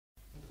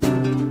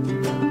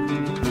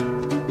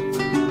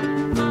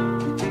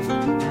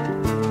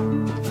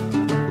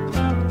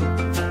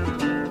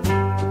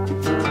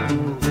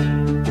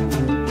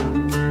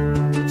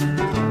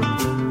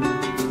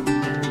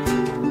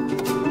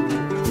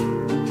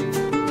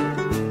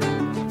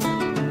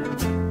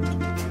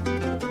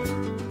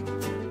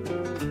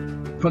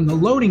From the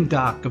loading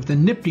dock of the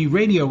Nifty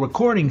Radio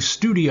Recording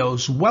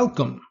Studios,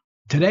 welcome.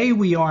 Today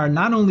we are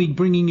not only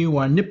bringing you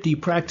our Nifty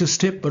practice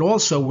tip, but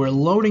also we're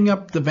loading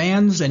up the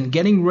vans and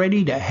getting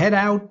ready to head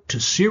out to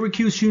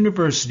Syracuse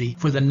University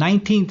for the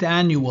 19th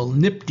annual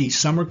Nifty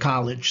Summer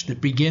College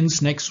that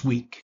begins next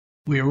week.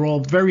 We are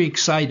all very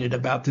excited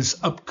about this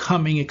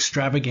upcoming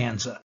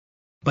extravaganza.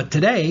 But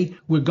today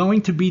we're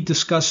going to be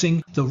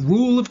discussing the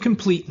rule of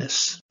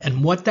completeness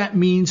and what that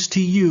means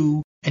to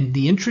you and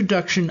the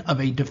introduction of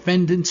a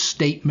defendant's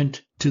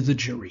statement to the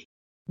jury.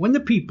 When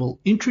the people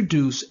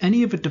introduce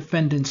any of a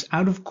defendant's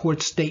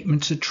out-of-court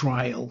statements at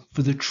trial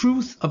for the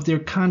truth of their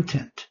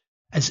content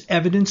as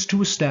evidence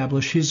to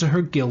establish his or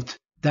her guilt,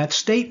 that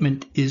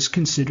statement is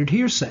considered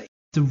hearsay.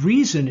 The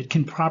reason it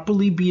can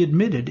properly be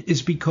admitted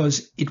is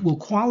because it will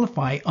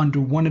qualify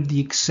under one of the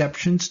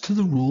exceptions to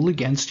the rule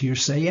against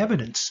hearsay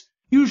evidence,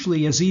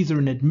 usually as either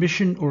an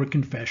admission or a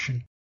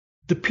confession.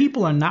 The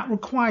people are not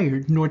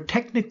required nor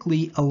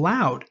technically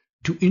allowed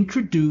to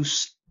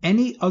introduce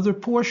any other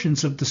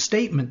portions of the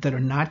statement that are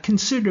not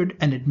considered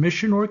an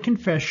admission or a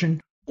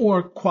confession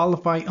or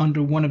qualify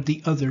under one of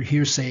the other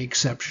hearsay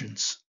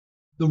exceptions.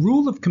 The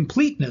rule of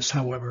completeness,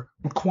 however,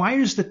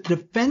 requires that the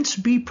defense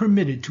be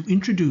permitted to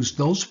introduce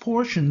those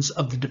portions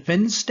of the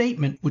defendant's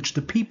statement which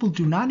the people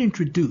do not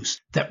introduce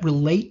that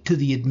relate to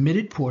the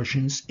admitted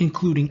portions,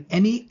 including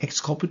any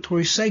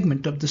exculpatory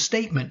segment of the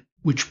statement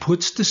which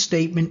puts the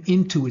statement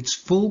into its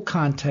full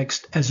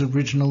context as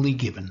originally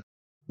given.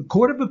 The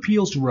Court of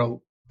Appeals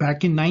wrote,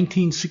 back in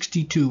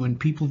 1962 in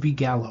People v.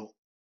 Gallo,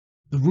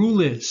 the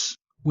rule is,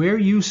 where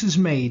use is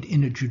made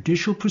in a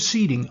judicial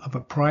proceeding of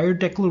a prior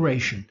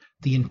declaration,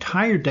 the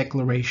entire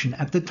declaration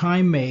at the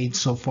time made,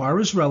 so far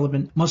as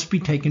relevant, must be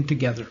taken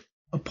together.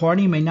 A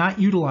party may not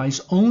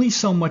utilize only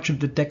so much of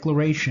the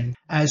declaration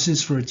as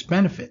is for its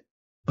benefit,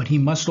 but he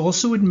must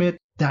also admit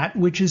that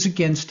which is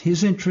against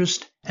his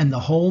interest, and the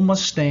whole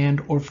must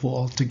stand or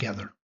fall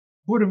together.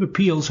 The Court of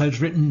Appeals has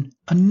written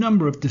a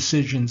number of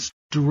decisions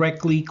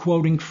directly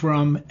quoting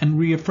from and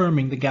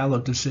reaffirming the Gallo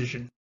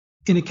decision.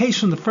 In a case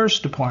from the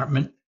First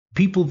Department,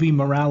 People v.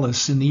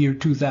 Morales in the year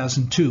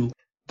 2002,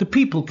 the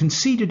people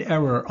conceded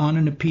error on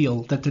an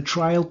appeal that the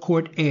trial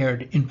court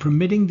erred in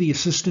permitting the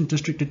assistant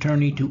district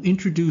attorney to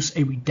introduce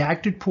a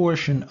redacted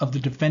portion of the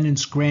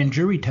defendant's grand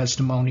jury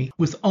testimony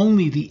with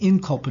only the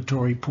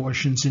inculpatory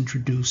portions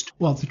introduced,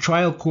 while the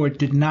trial court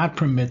did not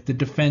permit the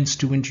defense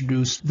to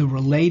introduce the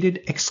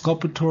related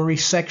exculpatory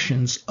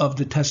sections of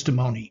the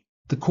testimony.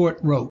 The court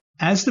wrote,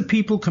 as the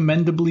people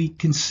commendably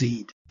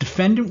concede,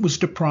 defendant was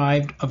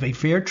deprived of a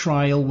fair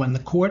trial when the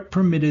court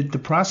permitted the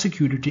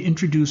prosecutor to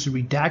introduce a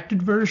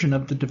redacted version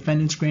of the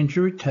defendant's grand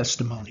jury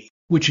testimony,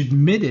 which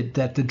admitted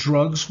that the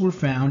drugs were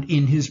found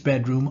in his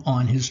bedroom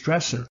on his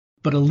dresser,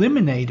 but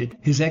eliminated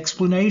his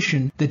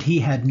explanation that he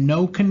had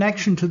no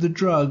connection to the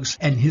drugs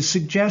and his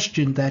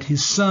suggestion that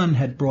his son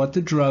had brought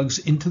the drugs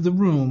into the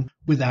room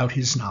without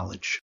his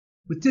knowledge.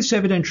 With this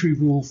evidentiary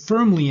rule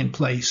firmly in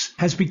place,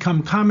 has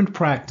become common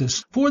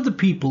practice for the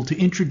people to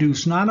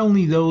introduce not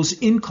only those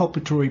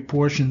inculpatory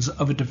portions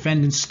of a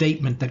defendant's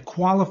statement that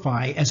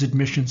qualify as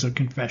admissions or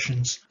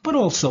confessions, but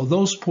also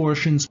those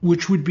portions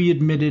which would be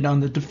admitted on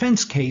the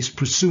defense case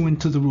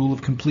pursuant to the rule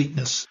of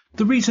completeness.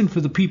 The reason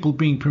for the people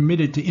being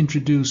permitted to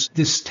introduce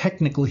this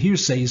technical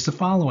hearsay is the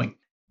following.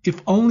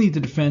 If only the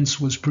defense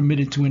was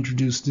permitted to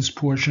introduce this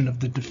portion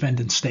of the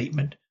defendant's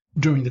statement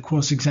during the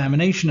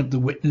cross-examination of the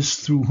witness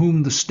through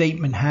whom the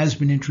statement has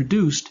been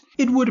introduced,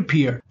 it would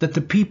appear that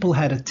the people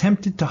had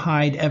attempted to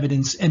hide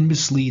evidence and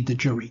mislead the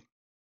jury.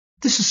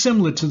 This is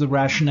similar to the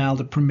rationale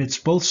that permits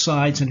both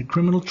sides in a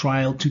criminal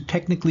trial to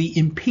technically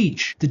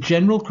impeach the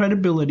general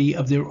credibility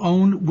of their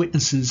own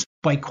witnesses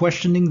by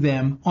questioning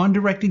them on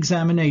direct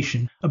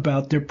examination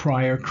about their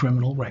prior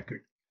criminal record.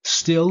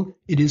 Still,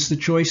 it is the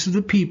choice of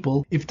the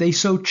people, if they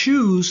so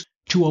choose,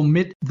 to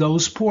omit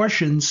those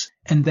portions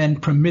and then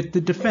permit the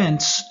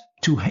defense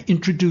to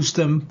introduce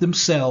them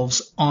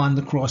themselves on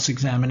the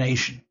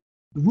cross-examination.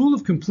 The rule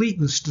of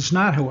completeness does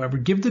not, however,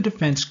 give the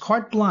defense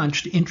carte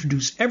blanche to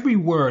introduce every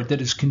word that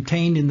is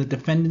contained in the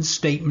defendant's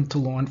statement to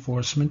law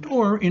enforcement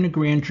or in a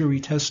grand jury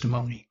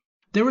testimony.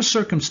 There are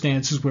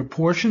circumstances where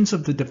portions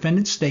of the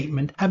defendant's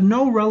statement have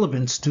no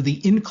relevance to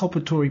the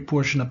inculpatory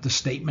portion of the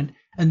statement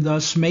and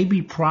thus may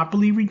be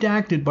properly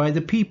redacted by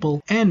the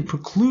people and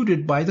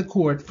precluded by the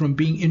court from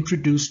being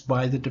introduced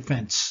by the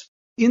defense.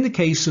 In the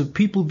case of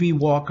People v.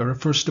 Walker, a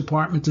First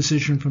Department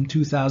decision from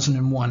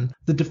 2001,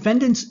 the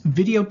defendant's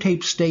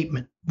videotaped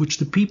statement, which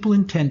the people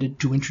intended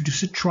to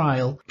introduce at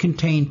trial,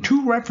 contained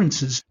two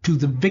references to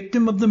the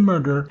victim of the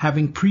murder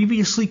having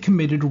previously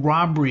committed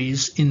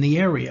robberies in the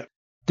area.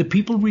 The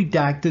people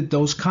redacted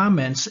those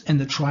comments, and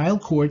the trial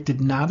court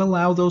did not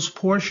allow those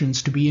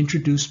portions to be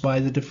introduced by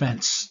the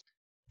defense.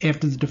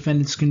 After the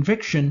defendant's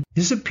conviction,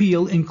 his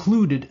appeal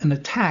included an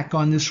attack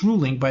on this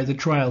ruling by the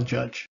trial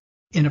judge.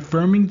 In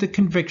affirming the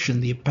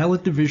conviction, the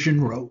appellate division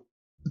wrote,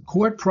 the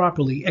court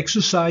properly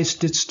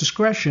exercised its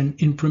discretion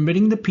in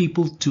permitting the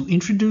people to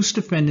introduce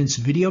defendant's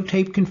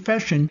videotaped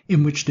confession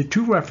in which the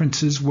two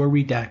references were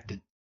redacted.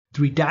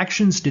 The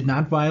redactions did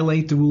not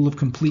violate the rule of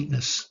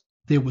completeness.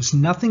 There was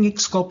nothing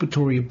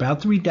exculpatory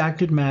about the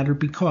redacted matter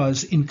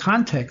because, in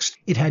context,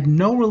 it had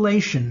no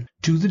relation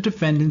to the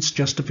defendant's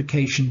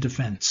justification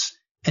defense,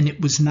 and it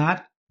was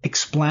not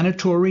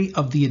explanatory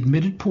of the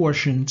admitted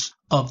portions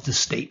of the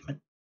statement.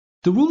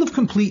 The rule of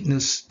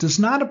completeness does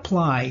not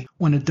apply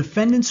when a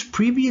defendant's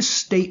previous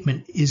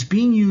statement is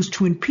being used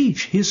to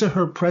impeach his or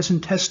her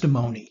present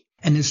testimony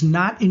and is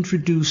not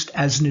introduced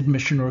as an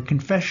admission or a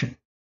confession.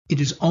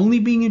 It is only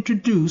being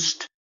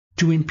introduced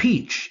to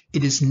impeach.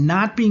 It is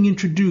not being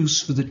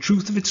introduced for the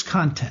truth of its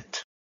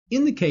content.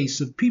 In the case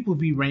of People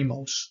v.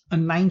 Ramos, a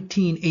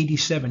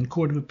 1987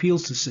 Court of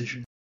Appeals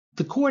decision,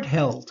 the court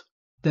held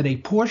that a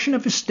portion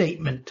of a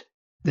statement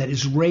that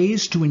is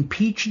raised to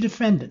impeach a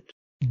defendant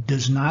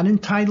does not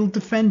entitle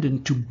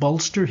defendant to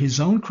bolster his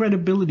own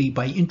credibility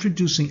by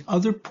introducing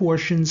other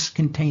portions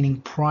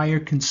containing prior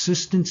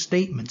consistent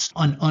statements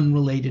on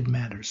unrelated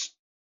matters.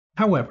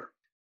 However,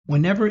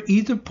 whenever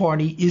either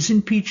party is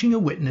impeaching a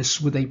witness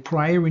with a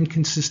prior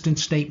inconsistent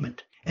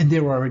statement, and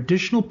there are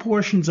additional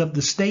portions of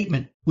the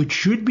statement which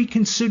should be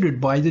considered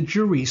by the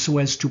jury so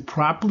as to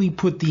properly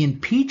put the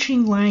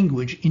impeaching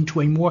language into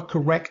a more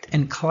correct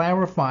and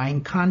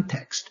clarifying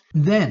context,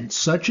 then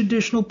such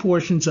additional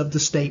portions of the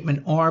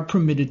statement are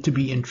permitted to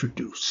be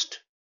introduced.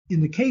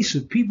 In the case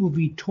of People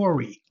v.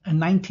 Torrey, a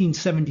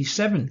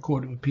 1977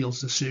 Court of Appeals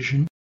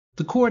decision,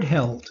 the court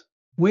held,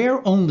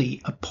 where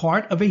only a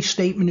part of a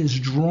statement is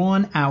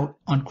drawn out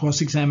on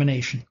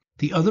cross-examination,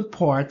 the other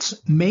parts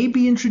may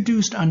be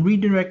introduced on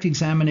redirect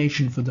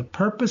examination for the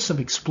purpose of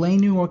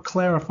explaining or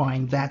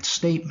clarifying that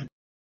statement.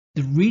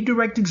 The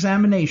redirect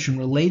examination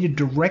related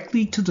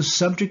directly to the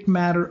subject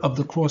matter of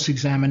the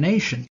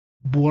cross-examination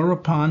bore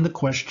upon the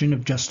question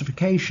of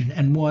justification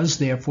and was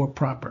therefore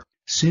proper.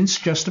 Since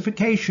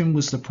justification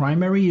was the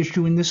primary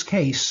issue in this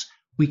case,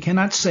 we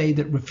cannot say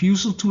that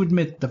refusal to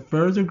admit the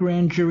further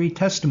grand jury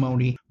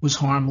testimony was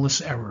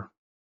harmless error.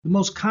 The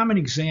most common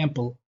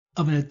example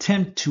of an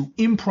attempt to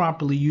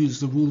improperly use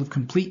the rule of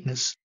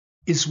completeness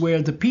is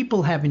where the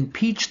people have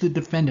impeached the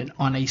defendant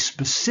on a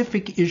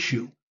specific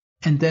issue,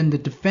 and then the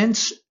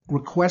defense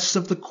requests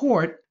of the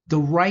court the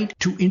right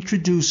to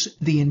introduce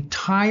the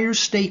entire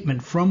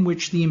statement from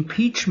which the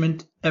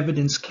impeachment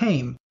evidence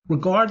came,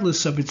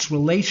 regardless of its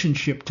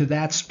relationship to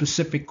that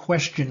specific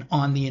question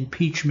on the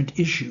impeachment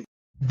issue.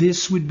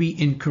 This would be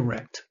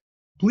incorrect.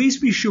 Please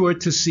be sure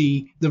to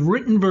see the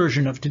written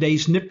version of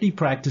today's Nifty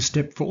practice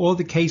tip for all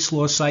the case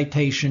law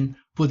citation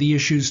for the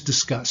issues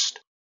discussed.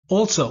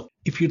 Also,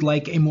 if you'd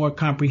like a more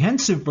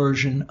comprehensive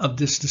version of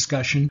this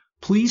discussion,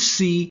 please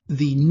see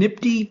the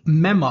Nifty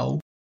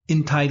memo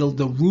entitled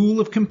The Rule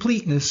of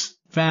Completeness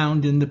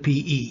found in the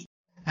PE.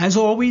 As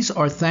always,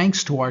 our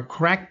thanks to our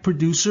crack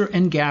producer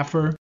and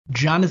gaffer,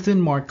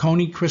 Jonathan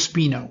Marconi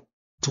Crespino.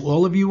 To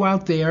all of you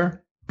out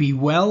there, be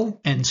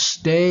well and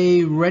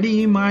stay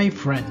ready, my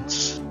friends.